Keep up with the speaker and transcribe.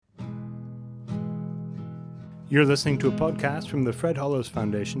You're listening to a podcast from the Fred Hollows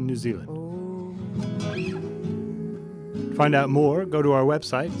Foundation, New Zealand. To find out more, go to our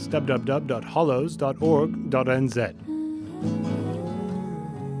website, www.hollows.org.nz.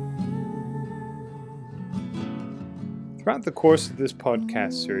 Throughout the course of this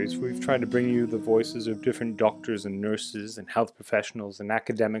podcast series, we've tried to bring you the voices of different doctors and nurses and health professionals and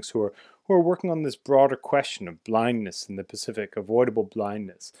academics who are working on this broader question of blindness in the Pacific, avoidable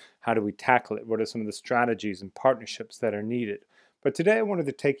blindness. How do we tackle it? What are some of the strategies and partnerships that are needed? But today I wanted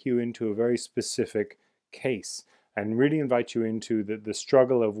to take you into a very specific case and really invite you into the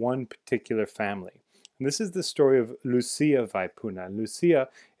struggle of one particular family. And this is the story of Lusia Vaipuna. Lusia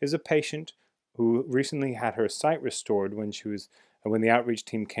is a patient who recently had her sight restored when the outreach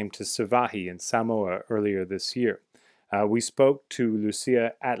team came to Savai'i in Samoa earlier this year. We spoke to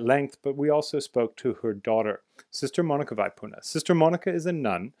Lusia at length, but we also spoke to her daughter, Sister Monika Vaipuna. Sister Monika is a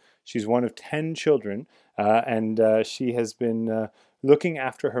nun. She's one of 10 children, and she has been looking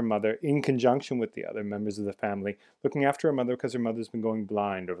after her mother in conjunction with the other members of the family, looking after her mother because her mother's been going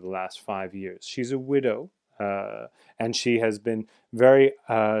blind over the last 5 years. She's a widow. And she has been very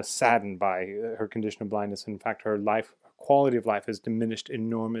saddened by her condition of blindness. In fact, her quality of life has diminished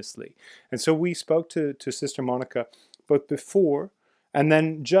enormously. And so we spoke to Sister Monika both before and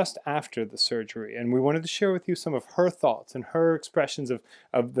then just after the surgery. And we wanted to share with you some of her thoughts and her expressions of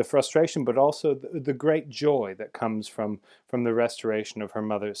the frustration, but also the great joy that comes from the restoration of her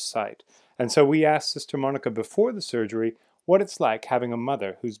mother's sight. And so we asked Sister Monika before the surgery what it's like having a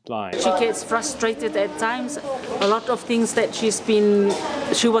mother who's blind. She gets frustrated at times. A lot of things that she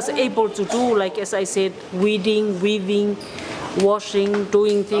was able to do, like as I said, weaving, washing,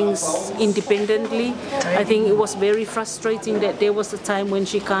 doing things independently. I think it was very frustrating that there was a time when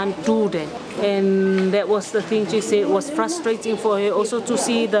she can't do that. And that was the thing she said was frustrating for her also to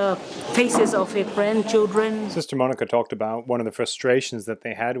see the faces of her grandchildren. Sister Monika talked about one of the frustrations that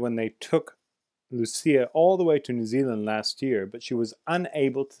they had when they took Lusia all the way to New Zealand last year, but she was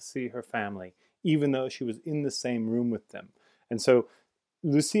unable to see her family, even though she was in the same room with them. And so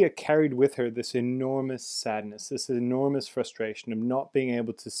Lusia carried with her this enormous sadness, this enormous frustration of not being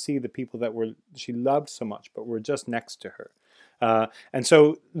able to see the people that she loved so much, but were just next to her. And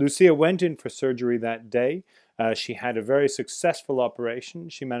so Lusia went in for surgery that day. She had a very successful operation.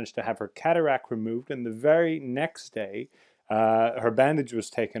 She managed to have her cataract removed, and the very next day, her bandage was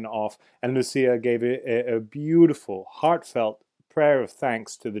taken off, and Lusia gave a beautiful, heartfelt prayer of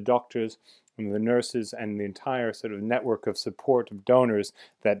thanks to the doctors and the nurses and the entire sort of network of support of donors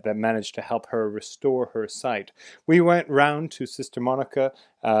that managed to help her restore her sight. We went round to Sister Monika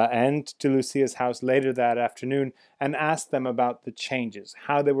and to Lucia's house later that afternoon and asked them about the changes,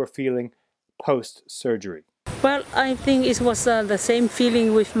 how they were feeling post-surgery. Well, I think it was the same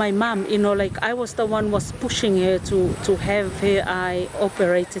feeling with my mom, like I was the one was pushing her to have her eye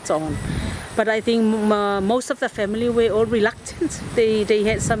operated on. But I think most of the family were all reluctant. They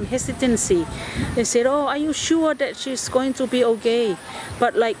had some hesitancy. They said, "Oh, are you sure that she's going to be okay?"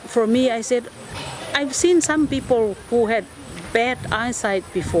 But like for me, I said, I've seen some people who had bad eyesight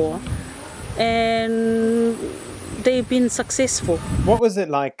before, and they've been successful. What was it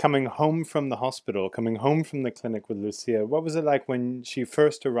like coming home from the hospital, coming home from the clinic with Lusia? What was it like when she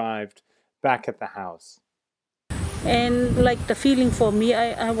first arrived back at the house? And like the feeling for me,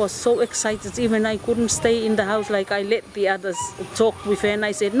 I was so excited. Even I couldn't stay in the house. Like I let the others talk with her, and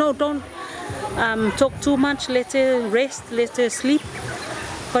I said, "No, don't talk too much. Let her rest, let her sleep."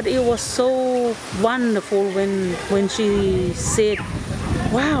 But it was so wonderful when she said,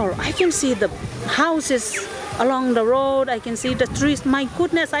 "Wow, I can see the houses along the road, I can see the trees, my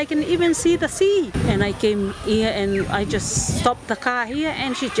goodness, I can even see the sea." And I came here and I just stopped the car here,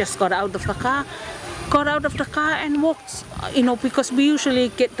 and she just got out of the car and walked, because we usually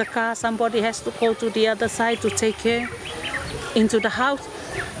get the car, somebody has to go to the other side to take her into the house.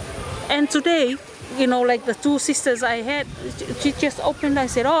 And today, like the two sisters I had, she just opened, I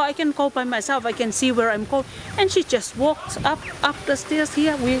said, "Oh, I can go by myself, I can see where I'm going." And she just walked up the stairs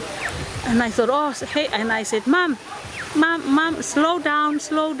here. And I thought, "Oh, hey," and I said, Mom, slow down,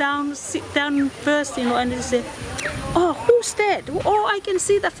 sit down first, and she said, "Oh, who's that? Oh, I can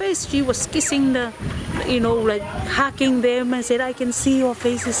see the face." She was kissing like hugging them, and said, "I can see your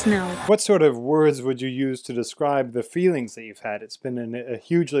faces now." What sort of words would you use to describe the feelings that you've had? It's been a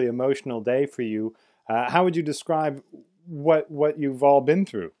hugely emotional day for you. How would you describe what you've all been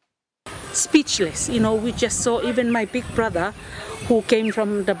through? Speechless, we just saw even my big brother who came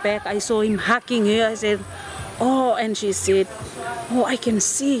from the back. I saw him hugging her. I said, "Oh," and she said, "Oh, I can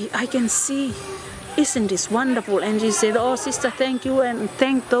see." isn't this wonderful? And she said, oh, sister, thank you, and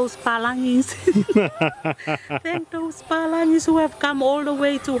thank those palangis. Thank those palangis who have come all the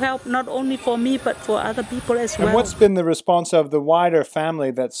way to help, not only for me, but for other people as well. And what's been the response of the wider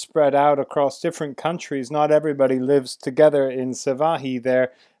family that's spread out across different countries? Not everybody lives together in Savai'i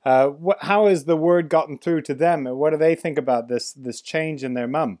there. How has the word gotten through to them? What do they think about this change in their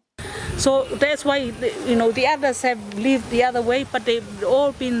mum? So that's why, the others have lived the other way, but they've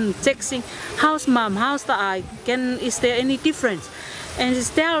all been texting, how's mom, how's the eye, is there any difference? And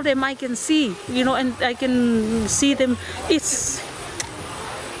just tell them I can see, and I can see them. It's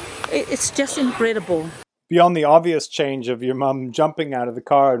just incredible. Beyond the obvious change of your mum jumping out of the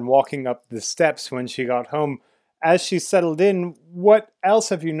car and walking up the steps when she got home, as she settled in, what else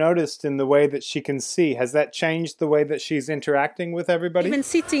have you noticed in the way that she can see? Has that changed the way that she's interacting with everybody? Even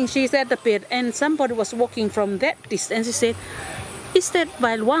sitting, she's at the bed, and somebody was walking from that distance. She said, is that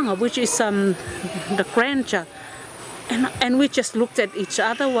Vailwanga, which is the grandchild? And we just looked at each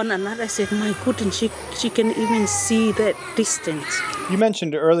other, one another. I said, my goodness, she can even see that distance. You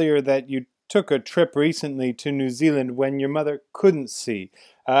mentioned earlier that you took a trip recently to New Zealand when your mother couldn't see.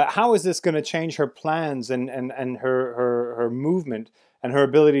 How is this going to change her plans and her movement and her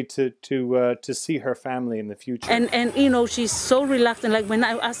ability to see her family in the future? And she's so reluctant. Like when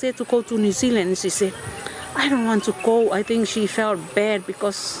I asked her to go to New Zealand, she said, I don't want to go. I think she felt bad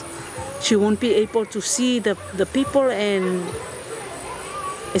because she won't be able to see the people. And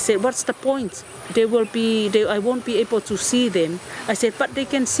I said, what's the point? I won't be able to see them. I said, but they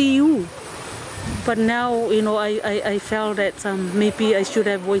can see you. But now, I felt that maybe I should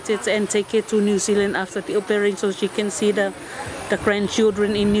have waited and take her to New Zealand after the operation so she can see the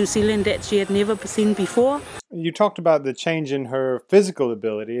grandchildren in New Zealand that she had never seen before. You talked about the change in her physical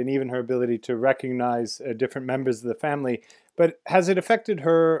ability and even her ability to recognize different members of the family. But has it affected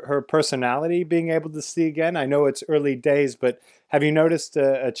her personality, being able to see again? I know it's early days, but have you noticed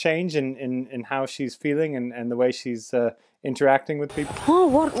a change in how she's feeling and the way she's interacting with people? Oh,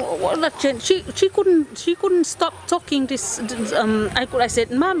 what a change! She couldn't stop talking. I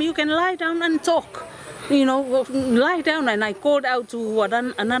said, Mom, you can lie down and talk. Lie down. And I called out to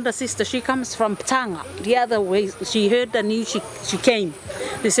another sister. She comes from Tanga, the other way. She heard the news. She came.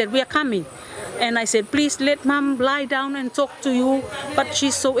 They said, we are coming. And I said, please let Mom lie down and talk to you. But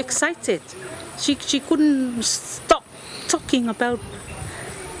she's so excited. She couldn't stop talking about.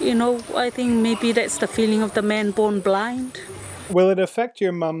 I think maybe that's the feeling of the man born blind. Will it affect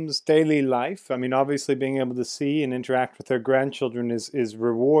your mum's daily life? I mean, obviously being able to see and interact with her grandchildren is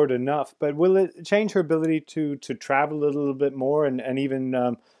reward enough, but will it change her ability to travel a little bit more and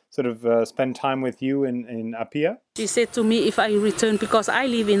even spend time with you in Apia? She said to me, if I return, because I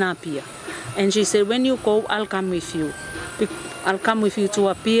live in Apia, and she said, when you go, I'll come with you. I'll come with you to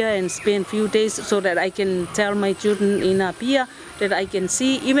Apia and spend a few days so that I can tell my children in Apia that I can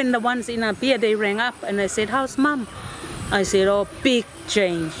see. Even the ones in Apia, they rang up and I said, how's Mom? I said, oh, big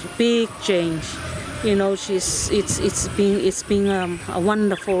change. It's been a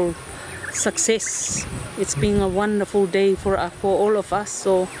wonderful success. It's been a wonderful day for all of us.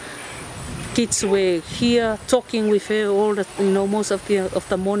 So kids were here talking with her all most of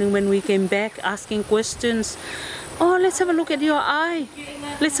the morning when we came back, asking questions. Oh, let's have a look at your eye.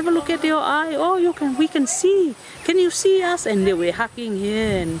 Oh, we can see. Can you see us? And they were hugging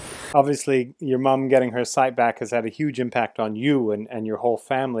here. And obviously, your mum getting her sight back has had a huge impact on you and your whole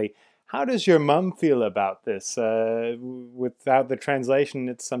family. How does your mum feel about this? Without the translation,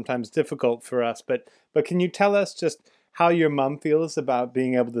 it's sometimes difficult for us. But can you tell us just how your mum feels about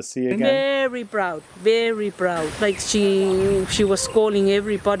being able to see again? Very proud. Like she was calling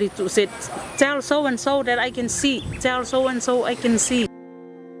everybody to say, tell so-and-so that I can see. Tell so-and-so I can see.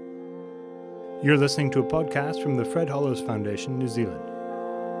 You're listening to a podcast from the Fred Hollows Foundation, New Zealand.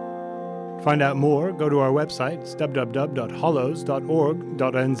 To find out more, go to our website,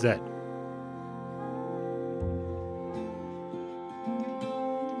 www.hollows.org.nz.